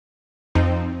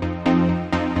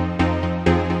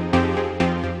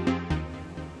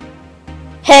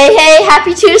Hey,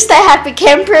 happy Tuesday, happy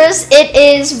campers. It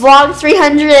is vlog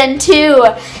 302.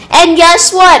 And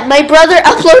guess what? My brother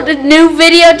uploaded a new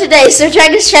video today, so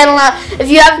check his channel out. If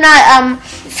you have not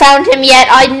found him yet,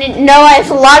 I know I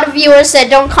have a lot of viewers that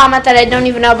don't comment that I don't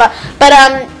even know about. But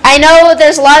I know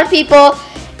there's a lot of people.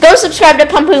 Go subscribe to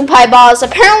Pumpkin Pie Balls.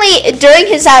 Apparently, during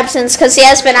his absence, because he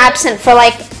has been absent for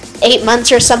like 8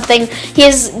 months or something, he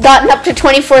has gotten up to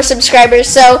 24 subscribers.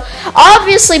 So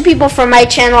obviously people from my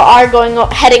channel are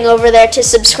heading over there to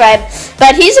subscribe.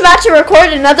 But he's about to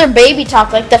record another baby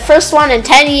talk, like the first one in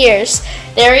 10 years.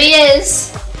 There he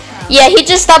is. Yeah, he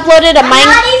just uploaded a I'm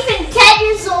not even 10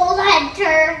 years old,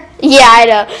 Hunter. Yeah, I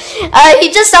know.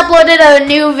 He just uploaded a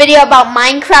new video about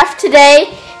Minecraft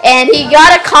today, and he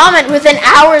got a comment within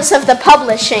hours of the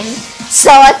publishing. So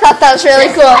I thought that was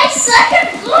really cool. My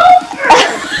second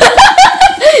blooper.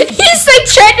 He's like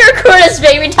trying to record his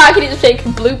baby talking. He's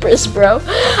making bloopers, bro.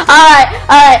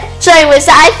 Alright. So anyways,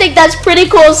 I think that's pretty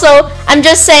cool. So I'm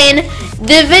just saying,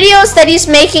 the videos that he's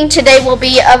making today will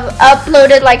be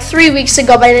uploaded like 3 weeks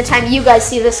ago by the time you guys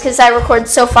see this, because I record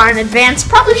so far in advance.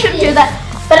 Probably shouldn't do that.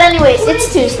 But anyways,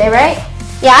 it's Tuesday, right?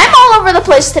 Yeah, I'm all over the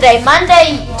place today.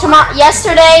 Monday, tomorrow,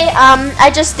 yesterday,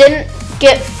 I just didn't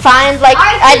get fined. Like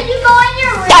Did you go in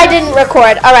your room? I didn't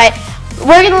record. All right,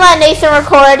 we're gonna let Nathan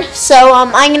record. So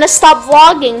I'm gonna stop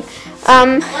vlogging.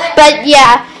 But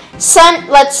yeah,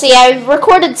 let's see. I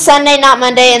recorded Sunday, not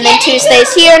Monday, and then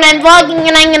Tuesday's here, and I'm vlogging,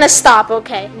 and I'm gonna stop.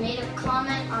 Okay. I made a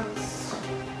comment on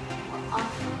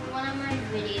one of my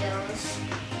videos.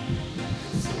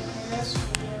 This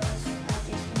videos I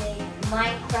just made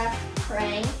Minecraft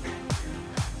prank.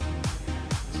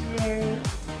 It's very.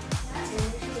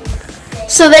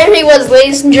 So there he was,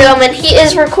 ladies and gentlemen. He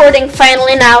is recording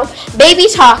finally now. Baby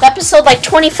Talk, episode like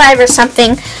 25 or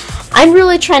something. I'm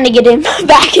really trying to get him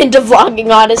back into vlogging,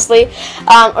 honestly.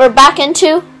 Or back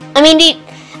into,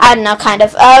 I don't know, kind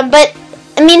of. But,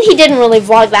 I mean, he didn't really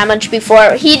vlog that much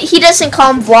before. He doesn't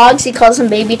call them vlogs, he calls them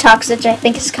Baby Talks, which I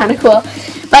think is kind of cool.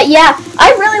 But yeah,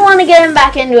 I really want to get him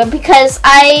back into it, because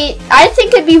I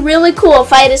think it'd be really cool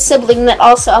if I had a sibling that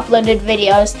also uploaded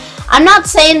videos. I'm not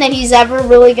saying that he's ever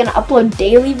really going to upload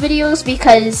daily videos,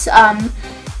 because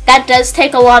that does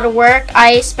take a lot of work.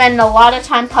 I spend a lot of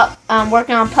time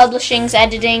working on publishings,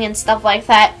 editing, and stuff like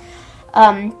that.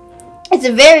 It's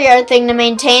a very hard thing to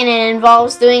maintain, and it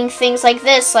involves doing things like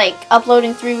this, like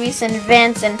uploading 3 weeks in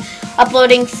advance and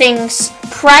uploading things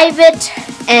private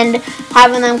and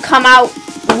having them come out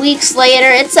weeks later.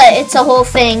 It's a whole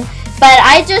thing. But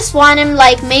I just want him,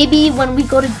 like, maybe when we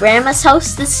go to Grandma's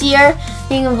house this year,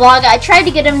 he can vlog. I tried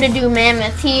to get him to do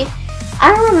Mammoth.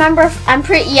 I don't remember. I'm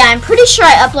pretty sure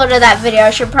I uploaded that video.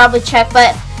 I should probably check.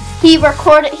 But he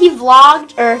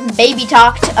vlogged or baby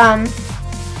talked.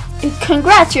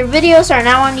 Congrats, your videos are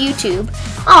now on YouTube.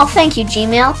 Oh, thank you,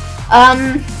 Gmail.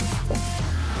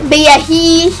 But yeah,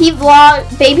 he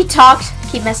vlogged, baby talked.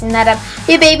 Keep messing that up.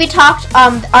 He baby talked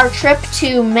our trip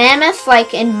to Mammoth,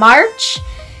 like in March.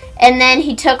 And then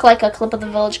he took like a clip of the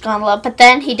village gondola, but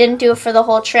then he didn't do it for the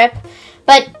whole trip.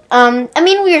 But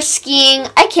we were skiing.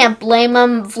 I can't blame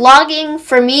him. Vlogging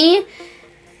for me,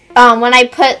 when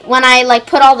I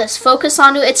put all this focus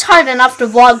onto it, it's hard enough to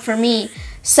vlog for me.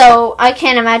 So I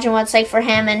can't imagine what it's like for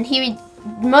him. And he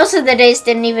most of the days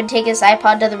didn't even take his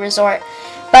iPod to the resort.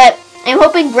 But I'm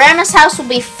hoping Grandma's house will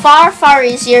be far, far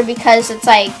easier, because it's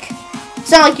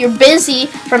not like you're busy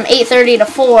from 8:30 to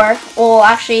 4. Well,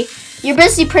 actually, you're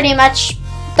busy pretty much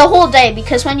the whole day,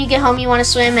 because when you get home you want to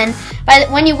swim, and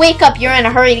when you wake up you're in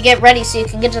a hurry to get ready so you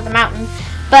can get to the mountain.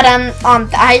 But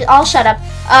I'll shut up.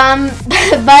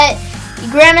 But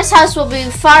Grandma's house will be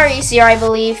far easier, I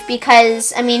believe,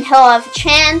 because he'll have a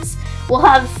chance. We'll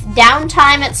have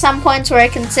downtime at some points where I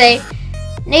can say,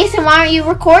 Nathan, why don't you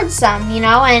record some,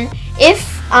 and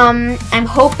if I'm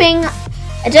hoping.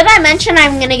 Did I mention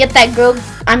I'm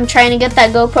trying to get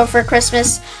that GoPro for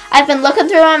Christmas? I've been looking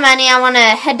through my money. I want to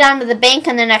head down to the bank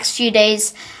in the next few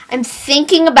days. I'm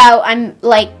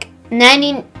like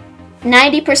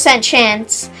 90%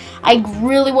 chance. I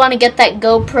really want to get that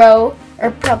GoPro,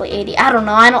 or probably 80. I don't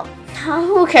know.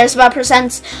 Who cares about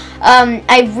percents?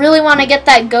 I really want to get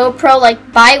that GoPro,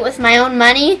 like buy it with my own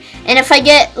money. And if I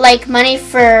get like money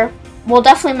for, well,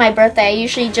 definitely my birthday. I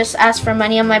usually just ask for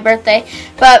money on my birthday.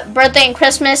 But birthday and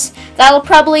Christmas, that'll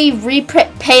probably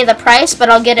repay the price, but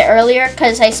I'll get it earlier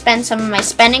because I spend some of my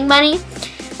spending money.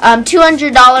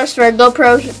 $200 for a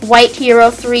GoPro White Hero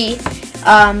 3.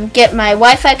 Get my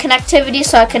Wi-Fi connectivity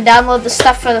so I can download the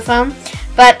stuff for the phone.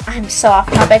 But I'm so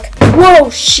off topic.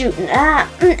 Whoa, shoot.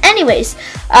 Anyways,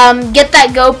 get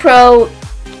that GoPro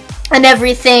and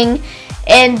everything.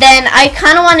 And then I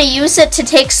kind of want to use it to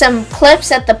take some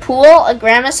clips at the pool at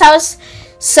Grandma's house.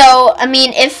 So, I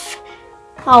mean, if...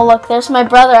 Oh, look, there's my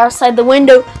brother outside the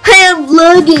window. Hey, I'm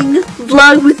vlogging.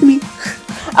 Vlog with me.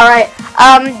 Alright,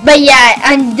 but yeah,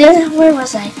 where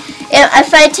was I?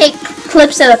 If I take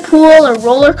clips at a pool or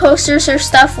roller coasters or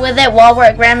stuff with it while we're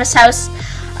at Grandma's house,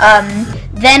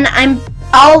 then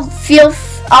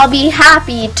I'll be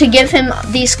happy to give him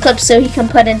these clips so he can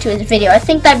put into his video. I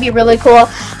think that'd be really cool.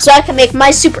 So I can make my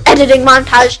super editing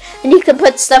montage and he can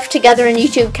put stuff together in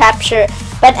YouTube Capture.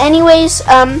 But anyways,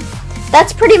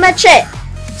 that's pretty much it.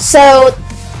 So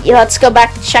yeah, let's go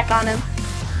back to check on him.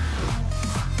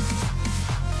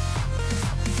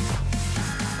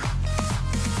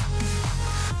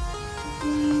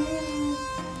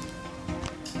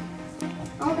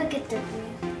 I'll look at the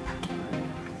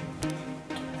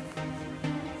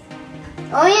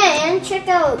Oh yeah, and check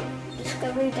out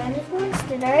Discovery Dinosaurs.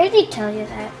 Did I already tell you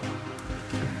that?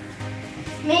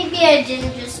 Maybe I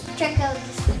didn't. Just check out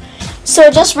Discovery. So I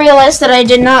just realized that I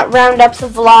did not round up the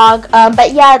vlog,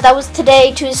 but yeah, that was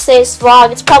Tuesday's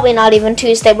vlog. It's probably not even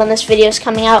Tuesday when this video is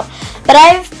coming out, but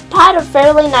I've had a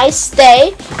fairly nice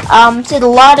day. Did a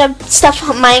lot of stuff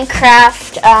on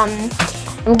Minecraft.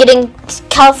 I'm getting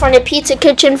California Pizza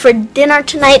Kitchen for dinner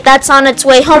tonight. That's on its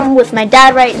way home with my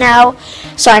dad right now.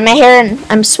 Sorry, my hair and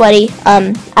I'm sweaty.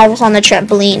 I was on the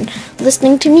trampoline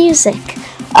listening to music.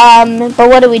 But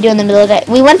what did we do in the middle of the day?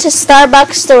 We went to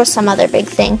Starbucks. There was some other big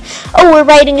thing. Oh, we're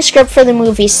writing a script for the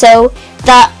movie. So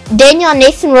Daniel and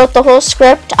Nathan wrote the whole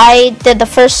script. I did the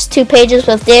first 2 pages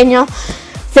with Daniel.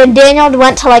 Then Daniel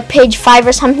went to like page 5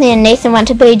 or something, and Nathan went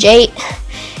to page 8.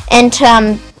 And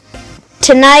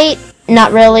tonight,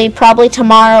 not really, probably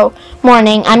tomorrow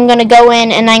morning, I'm gonna go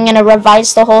in and I'm gonna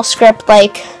revise the whole script,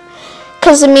 like.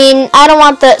 Because, I mean, I don't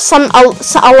want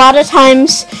a lot of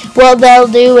times what they'll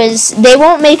do is they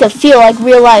won't make it feel like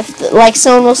real life. Like,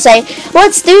 someone will say,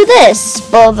 let's do this.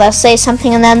 Well, they'll say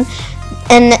something and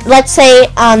let's say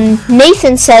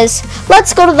Nathan says,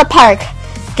 let's go to the park.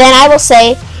 Then I will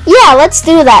say, yeah, let's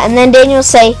do that. And then Daniel will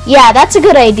say, yeah, that's a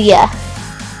good idea.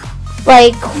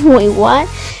 Like, wait, what?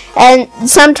 And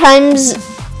sometimes,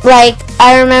 like,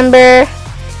 I remember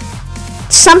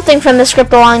something from the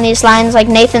script along these lines, like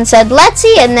Nathan said, let's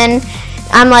eat, and then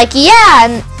I'm like, yeah,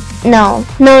 and no,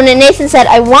 Nathan said,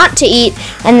 I want to eat,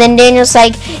 and then Daniel's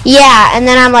like, yeah, and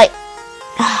then I'm like,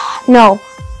 no,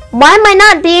 why am I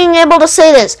not being able to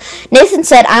say this? Nathan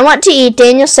said, I want to eat,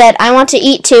 Daniel said, I want to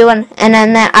eat too, and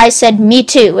then I said, me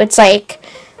too. It's like,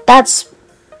 that's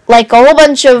like a whole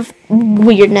bunch of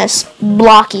weirdness,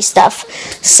 blocky stuff.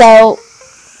 So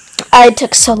I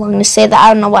took so long to say that.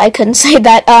 I don't know why I couldn't say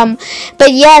that.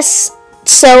 But yes,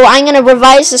 so I'm going to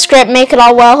revise the script, make it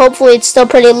all well. Hopefully it's still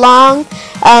pretty long.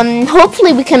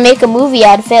 Hopefully we can make a movie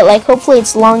out of it. Like, hopefully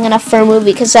it's long enough for a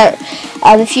movie. Because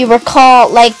if you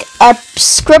recall, like, our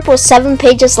script was 7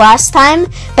 pages last time.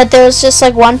 But there was just,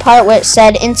 like, one part where it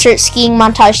said, insert skiing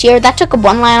montage here. That took up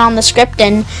 1 line on the script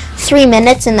and 3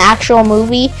 minutes in the actual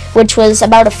movie, which was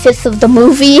about 1/5 of the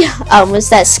movie, was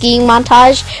that skiing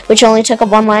montage, which only took up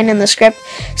 1 line in the script.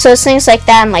 So it's things like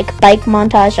that, and like bike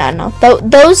montage, I don't know.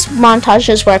 Those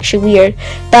montages were actually weird.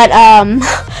 But,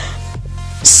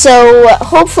 so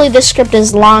hopefully this script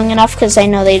is long enough, because I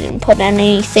know they didn't put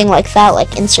anything like that,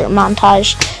 like insert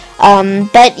montage.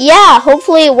 But yeah,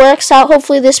 hopefully it works out.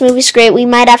 Hopefully this movie's great. We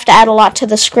might have to add a lot to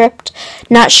the script,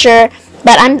 not sure.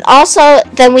 But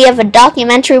then we have a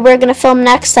documentary we're going to film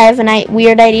next. I have a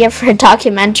weird idea for a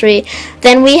documentary.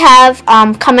 Then we have,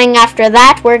 coming after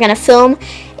that, we're going to film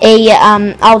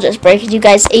I'll just break it to you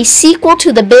guys, a sequel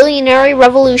to The Billionaire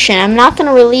Revolution. I'm not going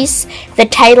to release the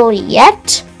title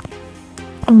yet,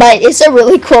 but it's a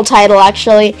really cool title,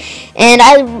 actually. And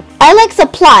I like the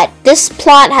plot. This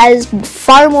plot has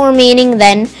far more meaning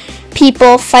than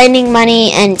people finding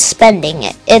money and spending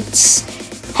it.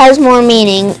 Has more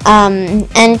meaning,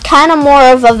 and kind of more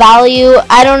of a value.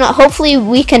 I don't know, hopefully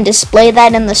we can display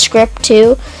that in the script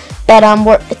too, but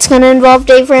it's going to involve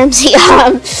Dave Ramsey.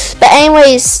 But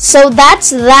anyways, so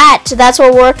that's what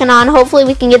we're working on. Hopefully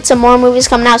we can get some more movies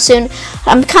coming out soon.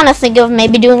 I'm kind of thinking of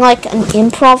maybe doing like an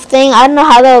improv thing. I don't know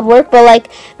how that would work, but like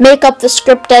make up the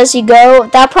script as you go.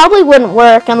 That probably wouldn't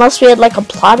work unless we had like a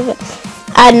plot of it.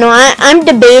 I don't know, I'm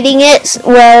debating it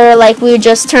where like we would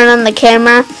just turn on the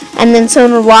camera and then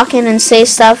someone would walk in and say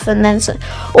stuff, and then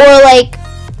or like,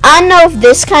 I don't know if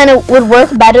this kind of would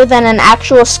work better than an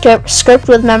actual script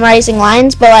with memorizing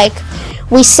lines, but like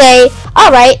we say,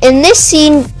 alright, in this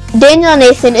scene, Daniel and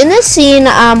Nathan, in this scene,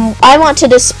 I want to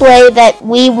display that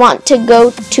we want to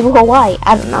go to Hawaii.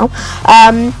 I don't know.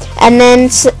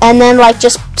 And then like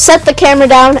just set the camera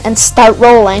down and start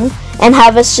rolling. and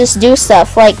have us just do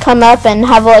stuff, like come up and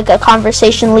have like a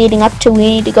conversation leading up to we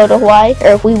need to go to Hawaii,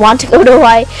 or we want to go to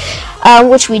Hawaii,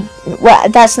 which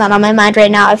that's not on my mind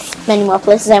right now. I have many more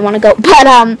places I want to go, but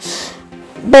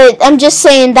I'm just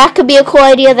saying that could be a cool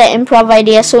idea, that improv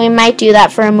idea, so we might do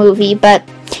that for a movie. But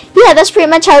yeah, that's pretty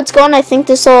much how it's going. I think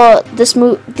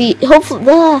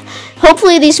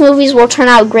hopefully these movies will turn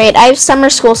out great. I have summer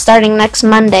school starting next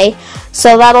Monday,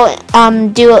 so that'll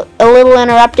do a little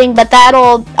interrupting, but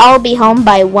I'll be home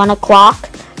by 1 o'clock.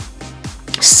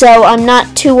 So I'm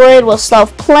not too worried. We'll still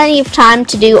have plenty of time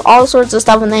to do all sorts of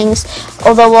stuff and things,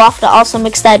 although we'll have to also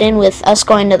mix that in with us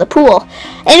going to the pool.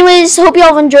 Anyways, hope you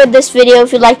all enjoyed this video.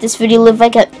 If you like this video, leave a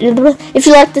like. If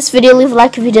you like this video, leave a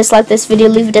like. If you dislike this video,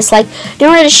 leave a dislike. Don't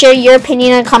forget to share your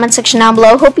opinion in the comment section down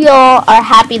below. Hope you all are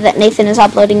happy that Nathan is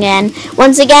uploading again.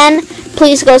 Once again,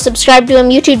 please go subscribe to him,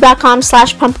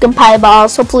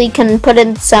 youtube.com/pumpkinpieballs. Hopefully he can put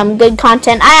in some good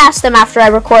content. I asked him after I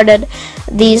recorded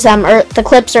these the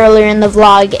clips earlier in the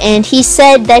vlog, and he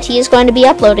said that he is going to be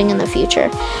uploading in the future.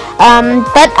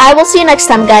 But I will see you next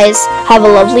time, guys. Have a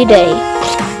lovely day.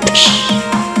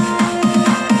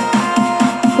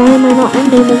 Why am I not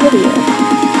ending the video?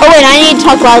 Oh wait, I need to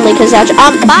talk loudly because that's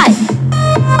bye.